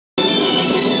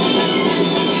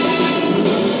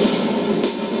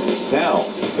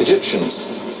Egyptians.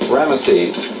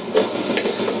 Ramesses.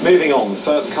 Moving on,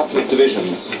 first couple of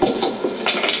divisions.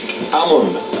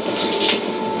 Amun,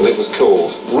 as it was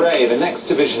called. Re, the next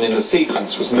division in the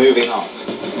sequence, was moving up.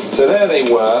 So there they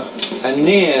were, and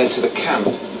near to the camp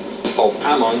of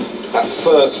Amun, that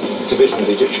first division of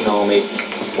the Egyptian army,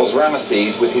 was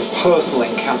Ramesses with his personal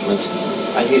encampment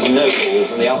and his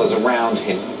nobles and the others around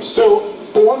him. So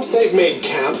once they've made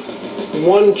camp,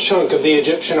 one chunk of the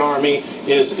Egyptian army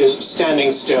is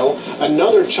standing still,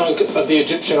 another chunk of the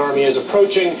Egyptian army is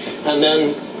approaching, and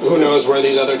then who knows where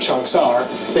these other chunks are.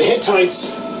 The Hittites,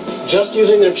 just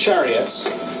using their chariots,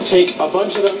 take a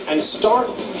bunch of them and start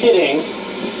hitting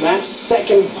that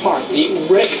second part, the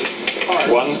ready part.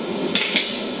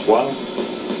 One.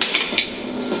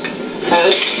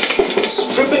 And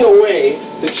stripping away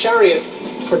the chariot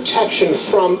protection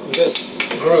from this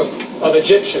group of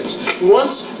Egyptians.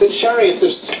 Once the chariots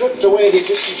have stripped away the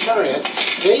Egyptian chariots,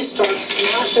 they start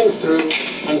smashing through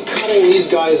and cutting these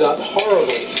guys up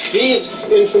horribly. These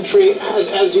infantry,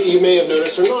 as you may have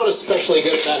noticed, are not especially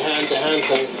good at that hand-to-hand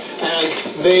thing,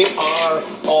 and they are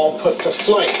all put to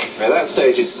flight. At that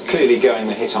stage, it's clearly going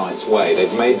the Hittites' way.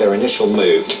 They've made their initial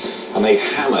move, and they've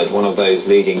hammered one of those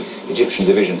leading Egyptian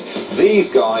divisions.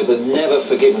 These guys are never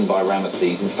forgiven by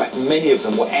Ramesses. In fact, many of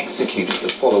them were executed the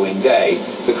following day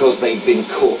because they'd been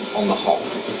caught on the hop.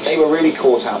 They were really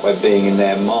caught out by being in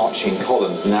their marching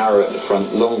columns, narrow at the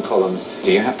front, long columns.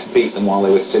 You had to beat them while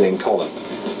they were still in column.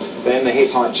 Then the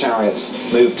Hittite chariots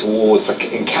moved towards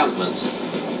the encampments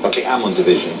of the Amun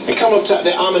division. They come up to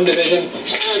the Amun division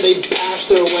and they bash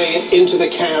their way into the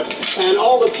camp, and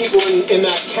all the people in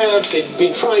that camp, they'd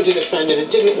been trying to defend it, it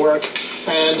didn't work,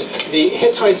 and the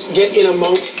Hittites get in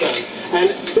amongst them. And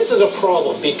this is a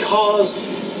problem because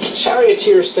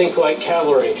charioteers think like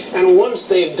cavalry, and once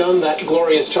they've done that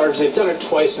glorious charge, they've done it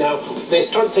twice now, they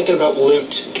start thinking about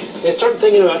loot. They start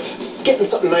thinking about getting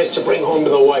something nice to bring home to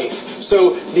the wife.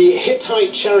 So the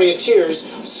Hittite charioteers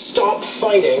stop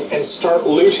fighting and start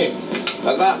looting.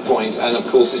 At that point, and of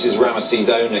course this is Ramesses'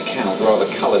 own account, rather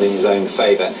coloured in his own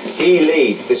favour, he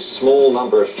leads this small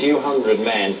number, a few hundred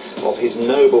men of his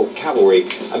noble cavalry,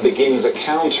 and begins a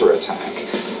counter-attack.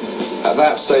 At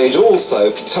that stage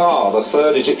also, Ptah, the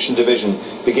 3rd Egyptian division,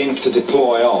 begins to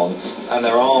deploy on, and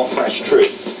there are fresh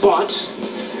troops. But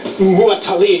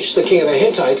Mu'talish, the king of the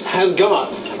Hittites, has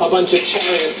got a bunch of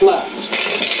chariots left.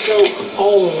 So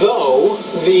although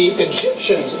the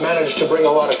Egyptians managed to bring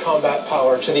a lot of combat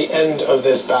power to the end of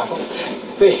this battle,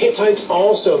 the Hittites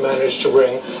also managed to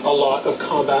bring a lot of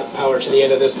combat power to the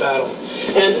end of this battle.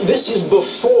 And this is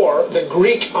before the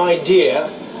Greek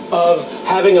idea of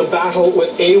having a battle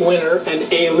with a winner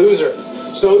and a loser.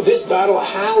 So this battle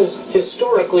has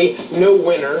historically no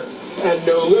winner and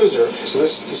no loser. So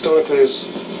this historically is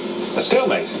a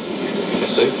stalemate.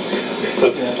 Yes, sir.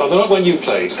 But not when you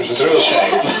played, which was a real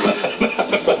shame.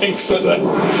 Thanks for that.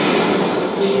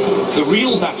 The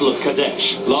real Battle of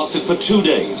Qadesh lasted for 2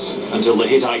 days until the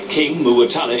Hittite king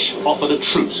Mu'talish offered a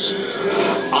truce.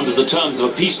 Under the terms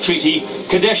of a peace treaty,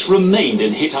 Qadesh remained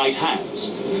in Hittite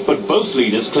hands, but both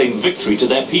leaders claimed victory to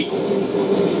their people.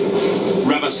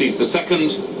 Ramesses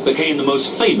II became the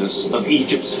most famous of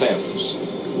Egypt's pharaohs.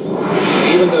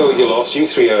 Even though you lost, you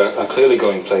three are clearly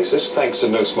going places, thanks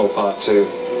in no small part to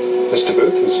Mr.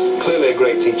 Booth, who's clearly a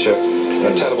great teacher and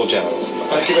a terrible general.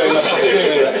 Thank you very much.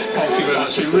 Thank you very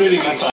much. Really good time.